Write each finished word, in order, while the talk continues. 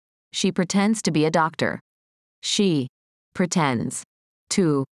She pretends to be a doctor. She pretends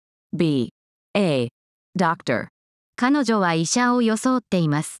to be a doctor. 彼女は医者を装ってい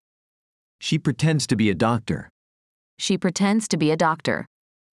ます。She pretends to be a doctor. She pretends to be a doctor.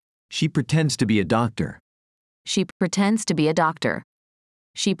 She pretends to be a doctor. She pretends to be a doctor.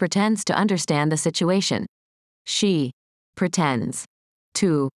 She pretends to understand the situation. She pretends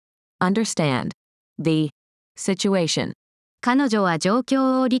to understand the situation. 彼女は状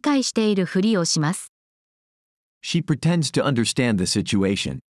況を理解しているふりをします。She pretends to understand the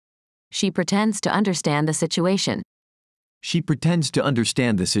situation. She pretends to understand the situation. She pretends to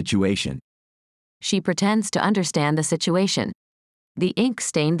understand the situation. She pretends to understand the situation. The ink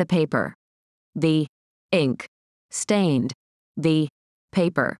stained the paper. The ink stained the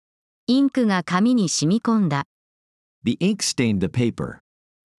paper. インクが紙に染み込んだ。The ink stained the paper.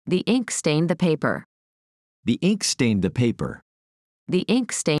 The ink stained the paper. The ink stained the paper. The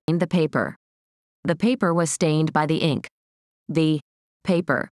ink stained the paper. The paper was stained by the ink. The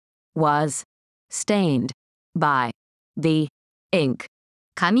paper was stained by the ink.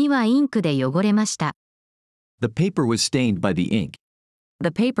 紙はインクで汚れました。The paper was stained by the ink.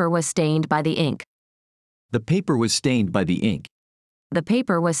 The paper was stained by the ink. The paper was stained by the ink. The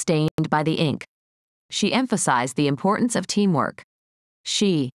paper was stained by the ink. She emphasized the importance of teamwork.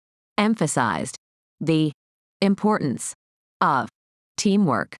 She emphasized the importance of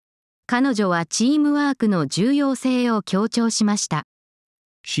teamwork. 彼女はチームワークの重要性を強調しました。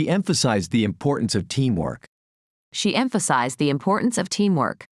She emphasized the importance of teamwork. She emphasized the importance of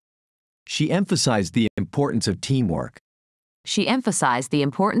teamwork. She emphasized the importance of teamwork. She emphasized the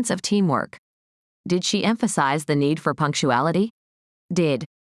importance of teamwork. Did she emphasize the need for punctuality? Did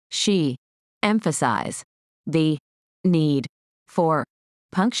she emphasize the need for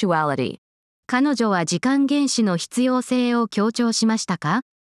punctuality? 彼女は時間厳守の必要性を強調しましたか？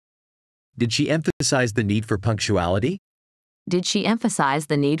 Did she emphasize the need for punctuality? Did she emphasize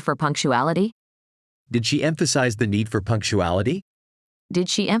the need for punctuality? Did she emphasize the need for punctuality? Did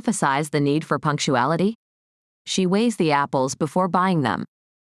she emphasize the need for punctuality? She weighs the apples before buying them.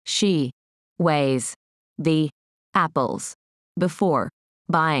 She weighs the apples before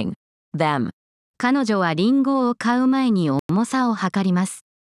buying them. 彼女はリンゴを買う前に重さを測ります。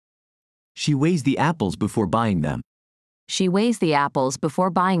She weighs the apples before buying them. She weighs the apples before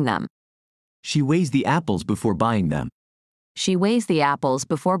buying them. She weighs the apples before buying them. She weighs the apples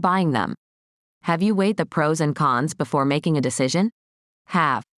before buying them. Have you weighed the pros and cons before making a decision?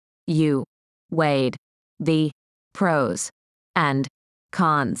 Have you weighed the pros and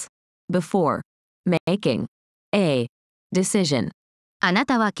cons before making a decision? あな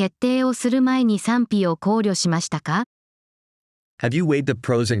たは決定をする前に賛否を考慮しましたか？ Have you weighed the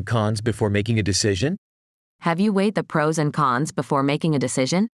pros and cons before making a decision? Have you weighed the pros and cons before making a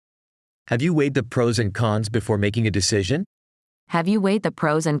decision? Have you weighed the pros and cons before making a decision? Have you weighed the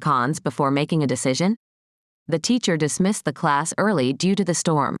pros and cons before making a decision? The teacher dismissed the class early due to the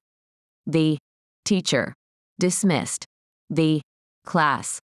storm. The teacher dismissed the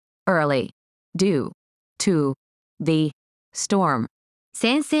class early due to the storm.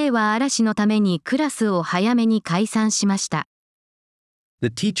 先生は嵐のためにクラスを早めに解散しました。The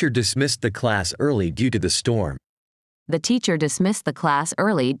teacher dismissed the class early due to the storm. The teacher dismissed the class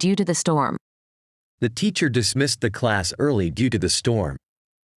early due to the storm. The teacher dismissed the class early due to the storm.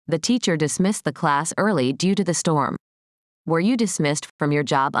 The teacher dismissed the class early due to the storm. Were you dismissed from your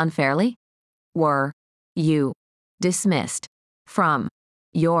job unfairly? Were you dismissed from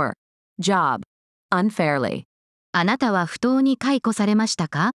your job unfairly? あなたは不当に解雇されました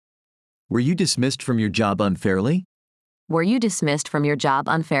か？ Were you dismissed from your job unfairly? Were you dismissed from your job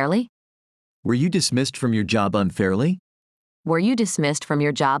unfairly? Were you dismissed from your job unfairly? Were you dismissed from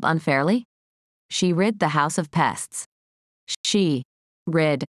your job unfairly? She rid the house of pests. She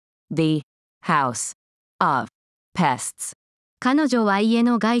rid the house of pests. 彼女は家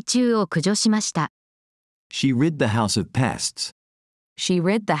の害虫を駆除しました。She rid the house of pests. She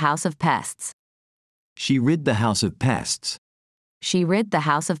rid the house of pests. She rid the house of pests. She rid the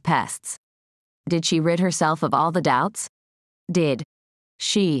house of pests. Did she rid herself of all the doubts? Did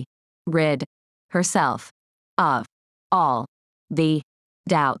she rid herself of all the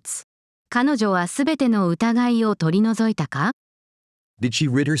doubts? 彼女はすべての疑いを取り除いたか？ Did she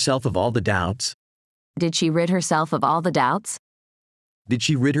rid herself of all the doubts? Did she rid herself of all the doubts? Did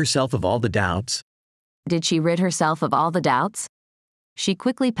she rid herself of all the doubts? Did she rid herself of all the doubts? She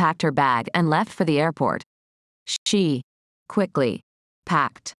quickly packed her bag and left for the airport. She quickly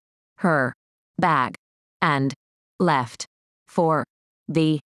packed her bag and left for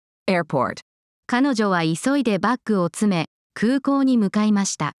the airport. 彼女は急いでバッグを詰め、空港に向かいま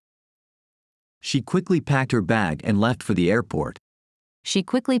した。She quickly packed her bag and left for the airport. She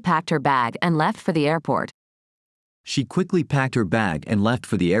quickly packed her bag and left for the airport. She quickly packed her bag and left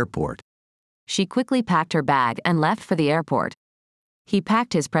for the airport. She quickly packed her bag and left for the airport. He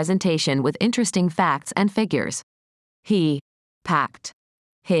packed his presentation with interesting facts and figures. He packed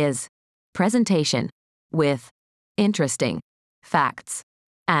his presentation with interesting facts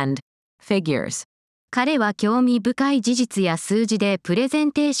and figures. 彼は興味深い事実や数字でプレゼ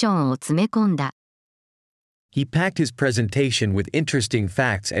ンテーションを詰め込んだ。He packed his presentation with interesting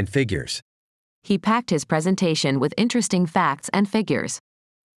facts and figures. He packed his presentation with interesting facts and figures.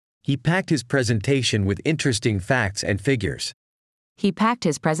 He packed his presentation with interesting facts and figures. He packed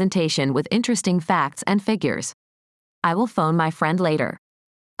his presentation with interesting facts and figures. I will phone my friend later.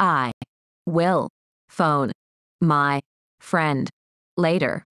 I will phone my friend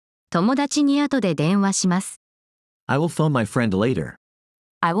later. 友達に後で電話します。I will phone my friend later.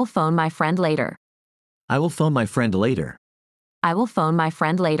 I will phone my friend later. I will phone my friend later. I will phone my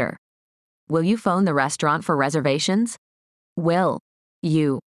friend later. Will you phone the restaurant for reservations? Will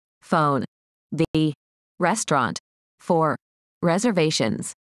you phone the restaurant for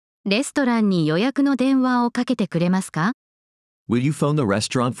reservations? レストランに予約の電話をかけてくれますか？ Will you phone the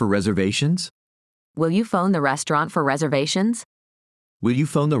restaurant for reservations? Will you phone the restaurant for reservations? Will you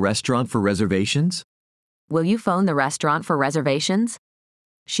phone the restaurant for reservations? Will you phone the restaurant for reservations?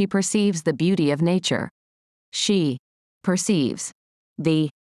 She perceives the beauty of nature. She perceives the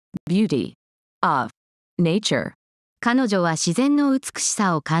beauty of nature. 彼女は自然の美し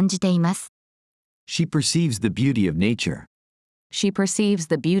さを感じています。She perceives the beauty of nature. She perceives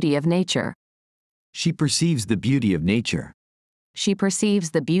the beauty of nature. She perceives the beauty of nature. She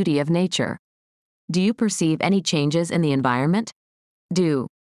perceives the beauty of nature. Do you perceive any changes in the environment? Do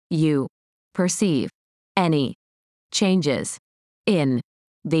you perceive any changes in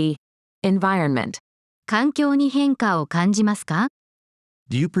the environment? 環境に変化を感じますか？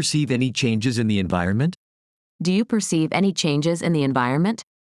 Do you perceive any changes in the environment? Do you perceive any changes in the environment?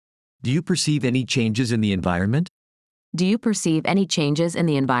 Do you perceive any changes in the environment? Do you perceive any changes in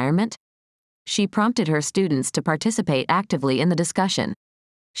the environment? She prompted her students to participate actively in the discussion.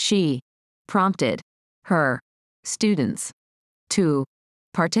 She prompted her students to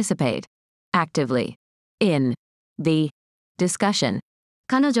participate actively in the discussion.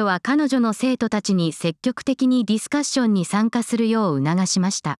 彼女は彼女の生徒たちに積極的にディスカッションに参加するよう促しま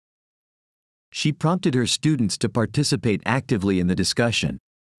した。She prompted her students to participate actively in the discussion.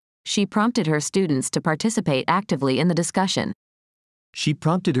 She prompted her students to participate actively in the discussion. She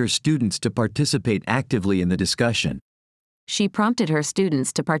prompted her students to participate actively in the discussion. She prompted her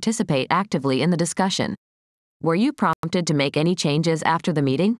students to participate actively in the discussion. Were you prompted to make any changes after the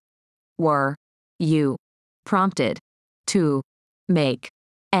meeting? Were you prompted to make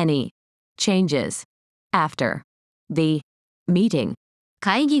any changes after the meeting?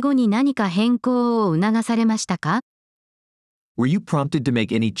 会議後に何か変更を促されましたか？ Were you prompted to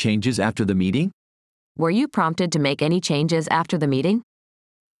make any changes after the meeting? Were you prompted to make any changes after the meeting?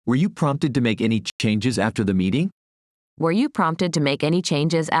 Were you prompted to make any changes after the meeting? Were you prompted to make any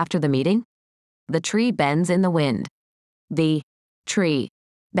changes after the meeting? The tree bends in the wind. The tree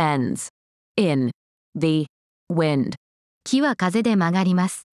bends in the wind. 木は風で曲がりま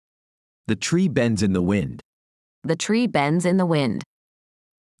す。The tree bends in the wind. The tree bends in the wind.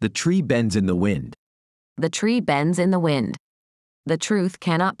 The tree bends in the wind. The tree bends in the wind. The truth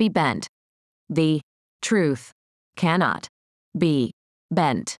cannot be bent. The truth cannot be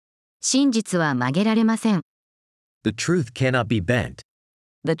bent. 真実は曲げられません。The truth cannot be bent.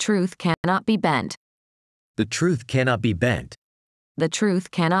 The truth cannot be bent. The truth cannot be bent. The truth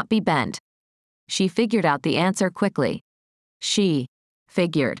cannot be bent. She figured out the answer quickly. She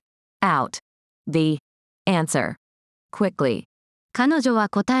figured out the answer quickly. 彼女は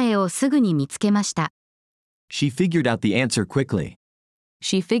答えをすぐに見つけました。She figured out the answer quickly.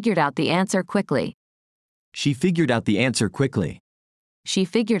 She figured out the answer quickly. She figured out the answer quickly. She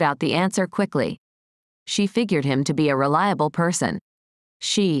figured out the answer quickly. She figured him to be a reliable person.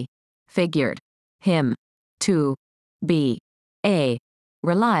 She figured him to be a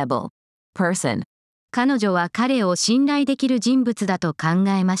reliable person. 彼女は彼を信頼できる人物だと考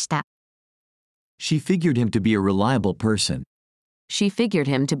えました。She figured him to be a reliable person. She figured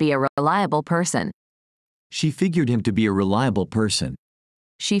him to be a reliable person. She figured him to be a reliable person.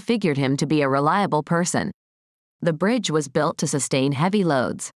 She figured him to be a reliable person. The bridge was built to sustain heavy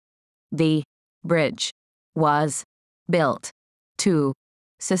loads. The bridge was built to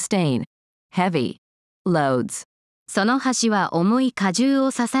sustain heavy loads. その橋は重い荷重を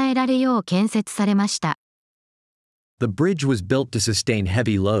支えられよう建設されました。The bridge was built to sustain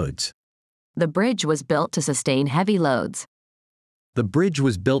heavy loads. The bridge was built to sustain heavy loads. The bridge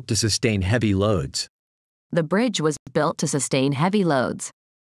was built to sustain heavy loads. The bridge was built to sustain heavy loads.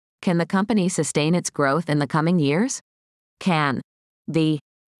 Can the company sustain its growth in the coming years? Can the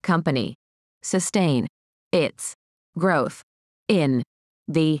company sustain its growth in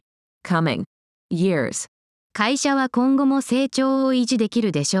the coming years? 会社は今後も成長を維持でき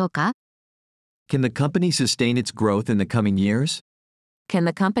るでしょうか？ Can the company sustain its growth in the coming years? Can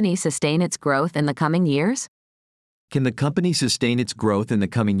the company sustain its growth in the coming years? Can the company sustain its growth in the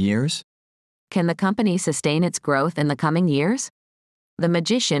coming years? Can the company sustain its growth in the coming years? The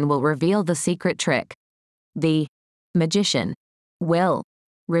magician will reveal the secret trick. The magician will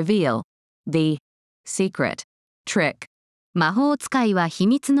reveal the secret trick. 魔法使いは秘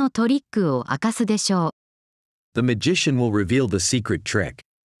密のトリックを明かすでしょう。The magician will reveal the secret trick.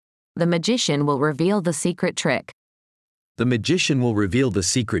 The magician will reveal the secret trick. The magician will reveal the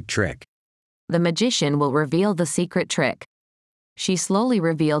secret trick. The magician will reveal the secret trick. She slowly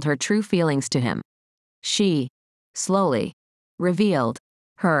revealed her true feelings to him. She slowly revealed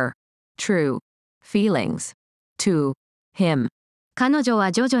her true feelings to him. 彼女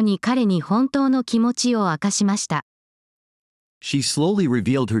は徐々に彼に本当の気持ちを明かしました。She slowly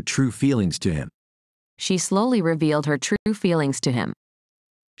revealed her true feelings to him. She slowly revealed her true feelings to him.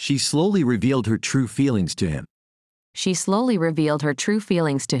 She slowly revealed her true feelings to him. She slowly revealed her true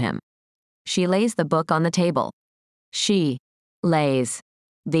feelings to him. She lays the book on the table. She lays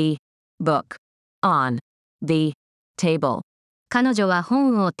the book on the table. 彼女は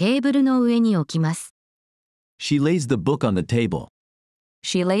本をテーブルの上に置きます。She lays the book on the table.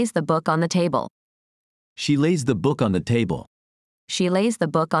 She lays the book on the table. She lays the book on the table. She lays the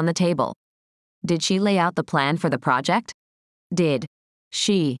book on the table. Did she lay out the plan for the project? Did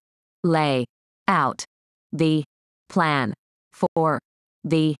she lay out the plan for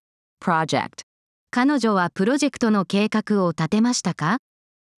the project? 彼女はプロジェクトの計画を立てましたか？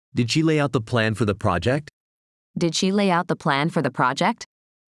 Did she lay out the plan for the project? Did she lay out the plan for the project?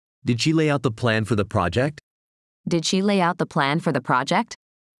 Did she lay out the plan for the project? Did she lay out the plan for the project?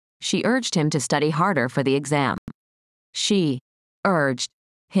 She urged him to study harder for the exam. She urged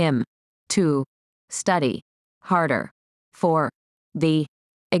him to study harder for the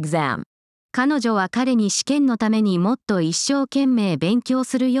exam. 彼女は彼に試験のためにもっと一生懸命勉強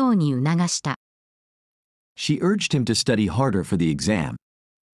するように促した。She urged him to study harder for the exam.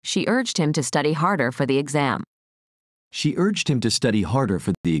 She urged him to study harder for the exam. She urged him to study harder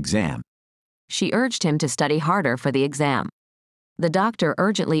for the exam. She urged him to study harder for the exam. The doctor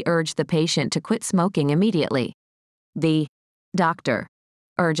urgently urged the patient to quit smoking immediately. The doctor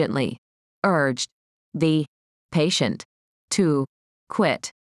urgently urged the patient to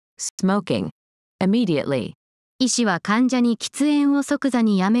quit smoking immediately. 医師は患者に喫煙を即座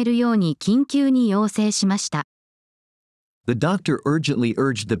にやめるように緊急に要請しました。The doctor urgently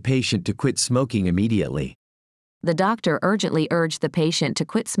urged the patient to quit smoking immediately. The doctor urgently urged the patient to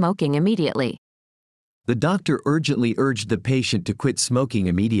quit smoking immediately. The doctor urgently urged the patient to quit smoking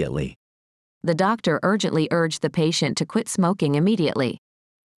immediately. The doctor urgently urged the patient to quit smoking immediately.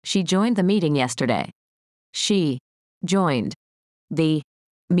 She joined the meeting yesterday. She joined the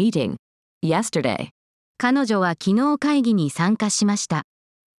meeting yesterday. 彼女は昨日会議に参加しました。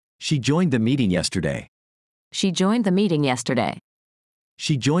She joined the meeting yesterday. She joined the meeting yesterday.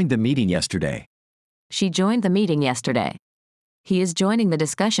 She joined the meeting yesterday. She joined the meeting yesterday. He is joining the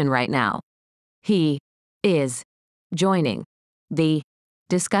discussion right now. He is joining the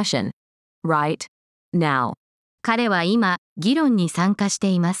discussion right now. 彼は今、議論に参加して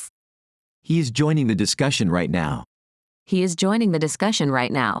います。He is joining the discussion right now. He is joining the discussion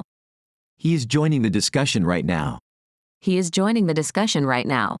right now. He is joining the discussion right now. He is joining the discussion right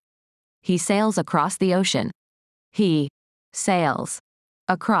now. He sails across the ocean. He sails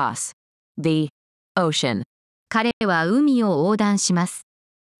across the ocean. 彼は海を横断します。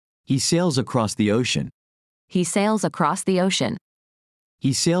He sails across the ocean. He sails across the ocean.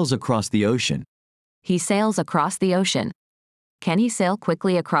 He sails across the ocean. He sails across the ocean. Can he sail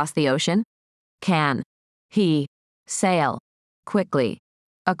quickly across the ocean? Can he sail quickly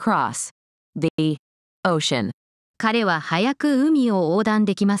across the ocean? 彼は早く海を横断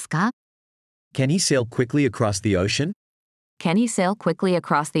できますか？ Can he sail quickly across the ocean? Can he sail quickly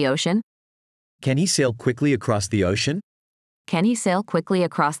across the ocean? Can he sail quickly across the ocean? Can he sail quickly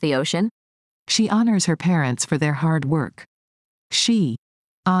across the ocean? She honors her parents for their hard work. She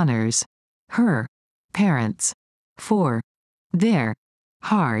honors her parents for their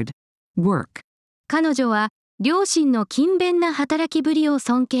hard work. 彼女は両親の勤勉な働きぶりを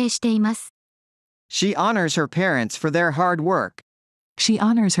尊敬しています。She honors her parents for their hard work. She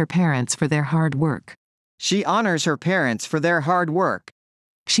honors her parents for their hard work. She honors her parents for their hard work.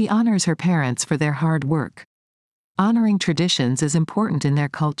 She honors her parents for their hard work. Honoring traditions is important in their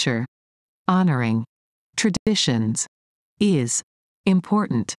culture. Honoring traditions is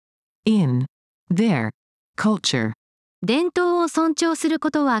important in their culture. 伝統を尊重する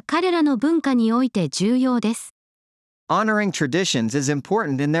ことは彼らの文化において重要です。Honoring traditions is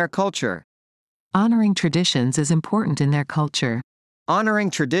important in their culture. Honoring traditions is important in their culture.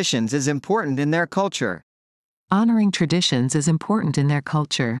 Honoring traditions is important in their culture. Honoring traditions is important in their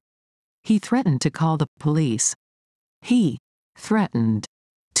culture. He threatened to call the police. He threatened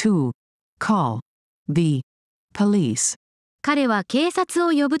to call the police. 彼は警察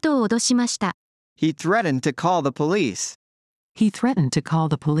を呼ぶと脅しました。He threatened to call the police. He threatened to call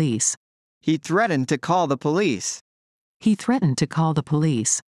the police. He threatened to call the police. He threatened to call the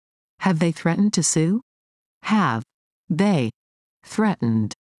police. Have they threatened to sue? Have they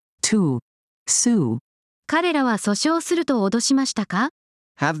threatened to sue? 彼らは訴訟すると脅しましたか？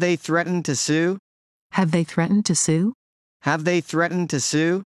 Have they threatened to sue? Have they threatened to sue? Have they threatened to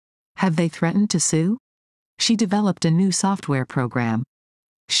sue? Have they threatened to sue? She developed a new software program.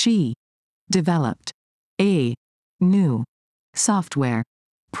 She developed a new software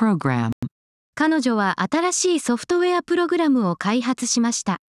program. 彼女は新しいソフトウェアプログラムを開発しまし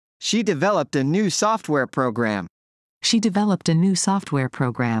た。She developed a new software program. She developed a new software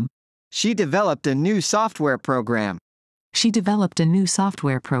program. She developed a new software program. She developed a new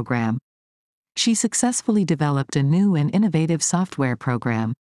software program. She successfully developed a new and innovative software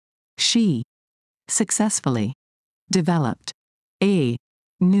program. She successfully developed a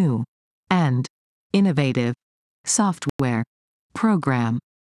new and innovative software program.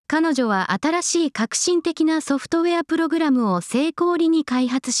 彼女は新しい革新的なソフトウェアプログラムを成功裏に開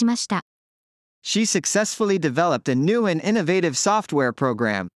発しました。She successfully developed a new and innovative software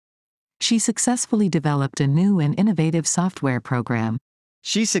program. She successfully developed a new and innovative software program.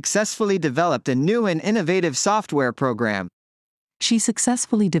 She successfully developed a new and innovative software program. She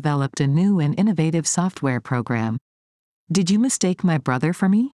successfully developed a new and innovative software program. Did you mistake my brother for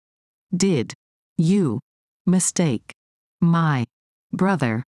me? Did you mistake my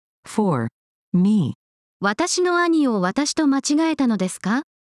brother for me? 私の兄を私と間違えたのですか？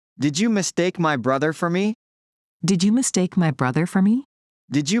 Did you mistake my brother for me? Did you mistake my brother for me?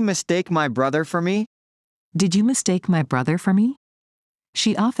 Did you mistake my brother for me? Did you mistake my brother for me?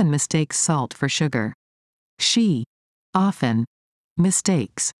 She often mistakes salt for sugar. She often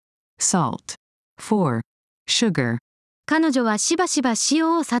mistakes salt for sugar. 彼女はしばしば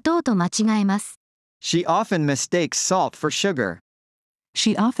塩を砂糖と間違えます。She often mistakes salt for sugar.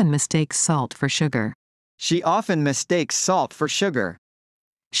 She often mistakes salt for sugar. She often mistakes salt for sugar.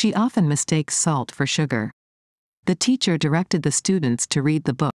 She often mistakes salt for sugar. The teacher directed the students to read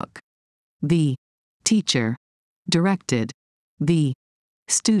the book. The teacher directed the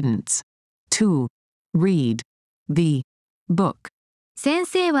students to read the book. 先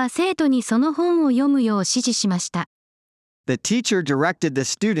生は生徒にその本を読むよう指示しました。The teacher directed the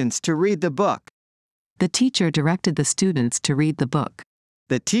students to read the book. The teacher directed the students to read the book.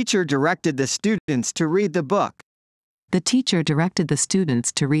 The teacher directed the students to read the book. The teacher directed the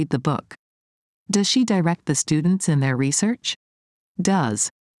students to read the book. Does she direct the students in their research?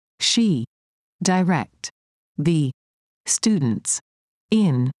 Does she direct the students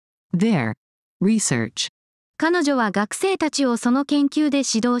in their research? 彼女は学生たちをその研究で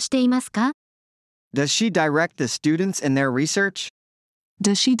指導していますか？ Does she direct the students in their research?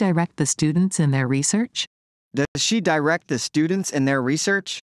 Does she direct the students in their research? Does she direct the students in their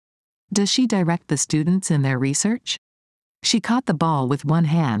research? Does she direct the students in their research? She caught the ball with one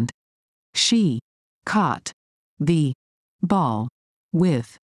hand. She caught the ball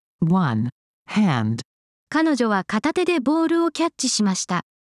with one hand. 彼女は片手でボールをキャッチしました。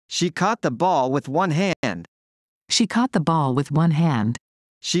She caught the ball with one hand. She caught the ball with one hand.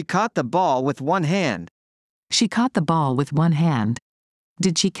 She caught the ball with one hand. She caught the ball with one hand.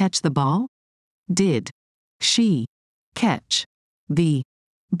 Did she catch the ball? Did she catch the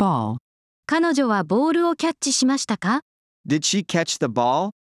ball? 彼女はボールをキャッチしましたか？ Did she catch the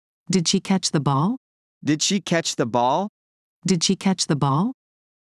ball? Did she catch the ball? Did she catch the ball? Did she catch the ball?